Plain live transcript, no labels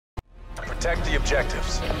Protect the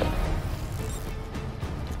objectives.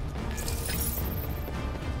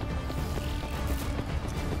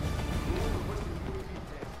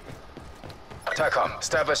 TACOM,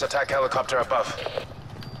 establish attack helicopter above.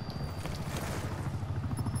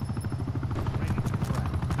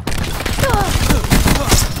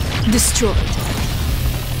 Destroyed.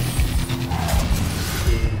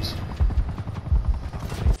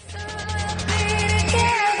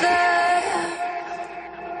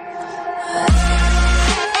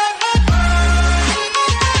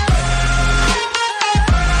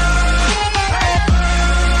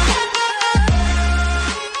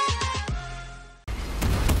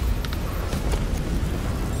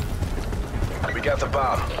 We got the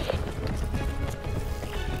bomb.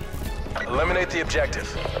 Eliminate the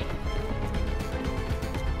objective.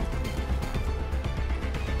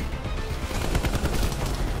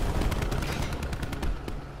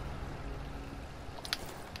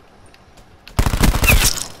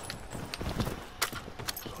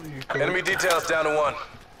 Enemy details down to 1.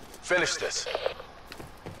 Finish this.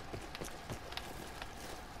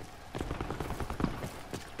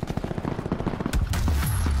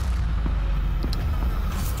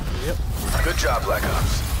 Yep. Good job, Black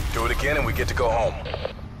Ops. Do it again and we get to go home.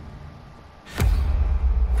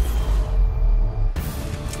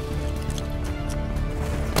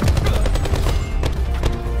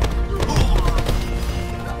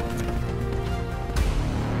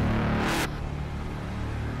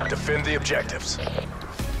 Defend the objectives.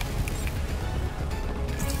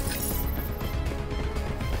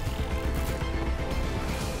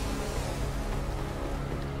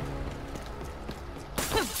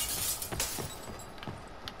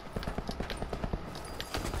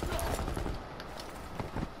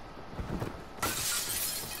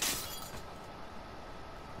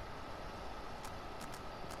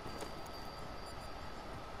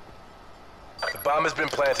 The bomb has been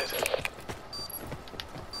planted.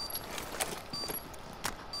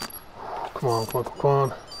 Come on, come on, come on.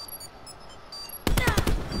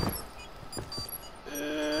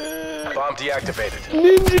 Bomb deactivated.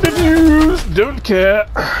 Ninja defuse! Don't care.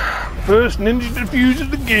 First ninja defuse of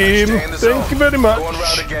the game. Stay in the Thank zone. you very much. Going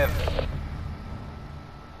round again.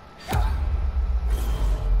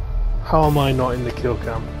 How am I not in the kill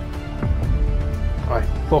cam? I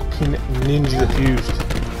fucking ninja defused.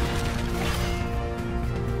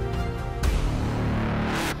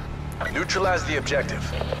 Neutralize the objective.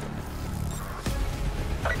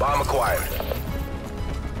 Bomb acquired.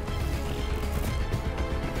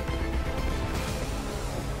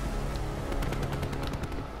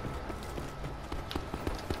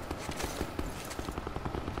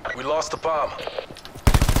 We lost the bomb.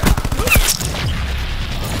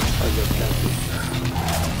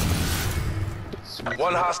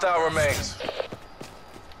 One hostile remains.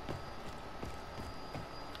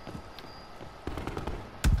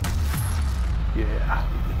 Yeah.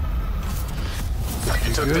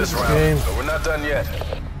 You took Good this round, game. but we're not done yet.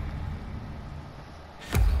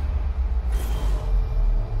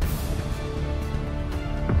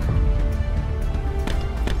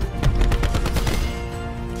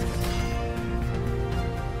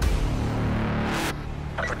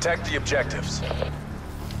 Protect the objectives.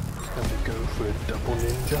 Can we go for a double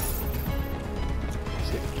ninja? Is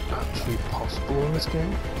it actually possible in this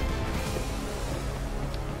game?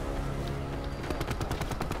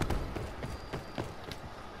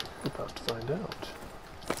 We're about to find out.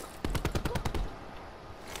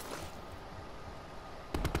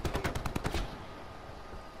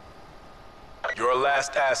 You're our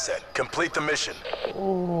last asset. Complete the mission.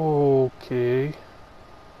 Okay.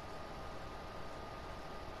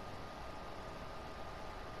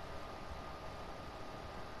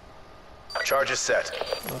 Charge is set.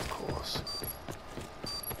 Of course.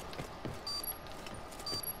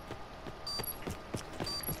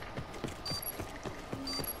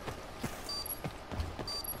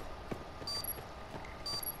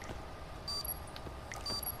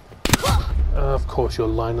 Of course you're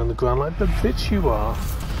lying on the ground like the bitch you are.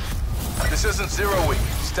 This isn't 0 week.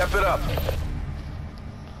 Step it up.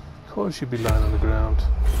 Of course you'd be lying on the ground.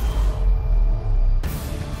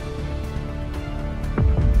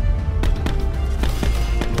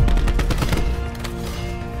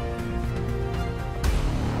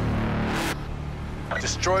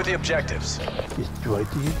 Destroy the objectives. Destroy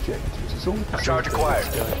the objectives. It's all Charge acquired.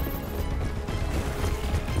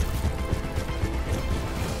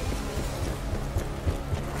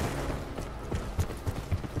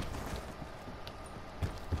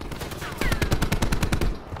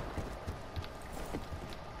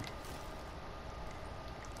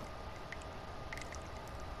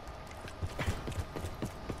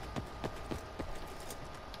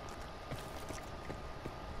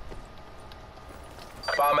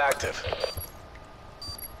 Bomb active.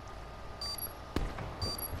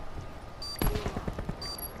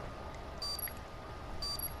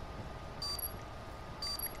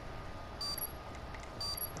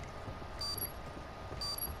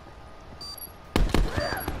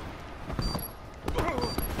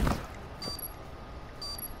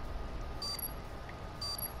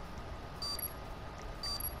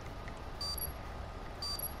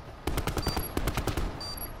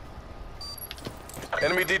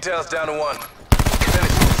 Enemy details down to 1.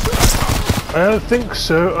 Finish. I don't think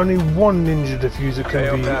so. Only one ninja diffuser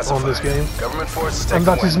can be on this game. Government forces And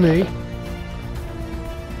that is me.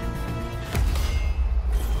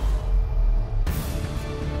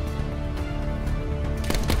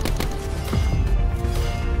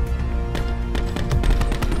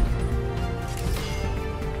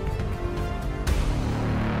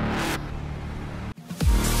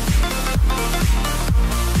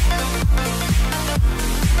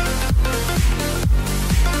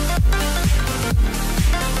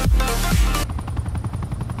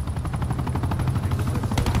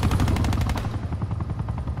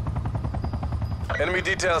 Enemy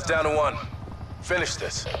details down to 1. Finish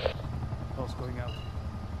this. Pulse going out.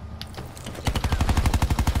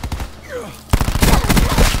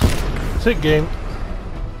 Sick game.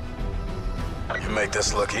 You make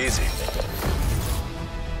this look easy.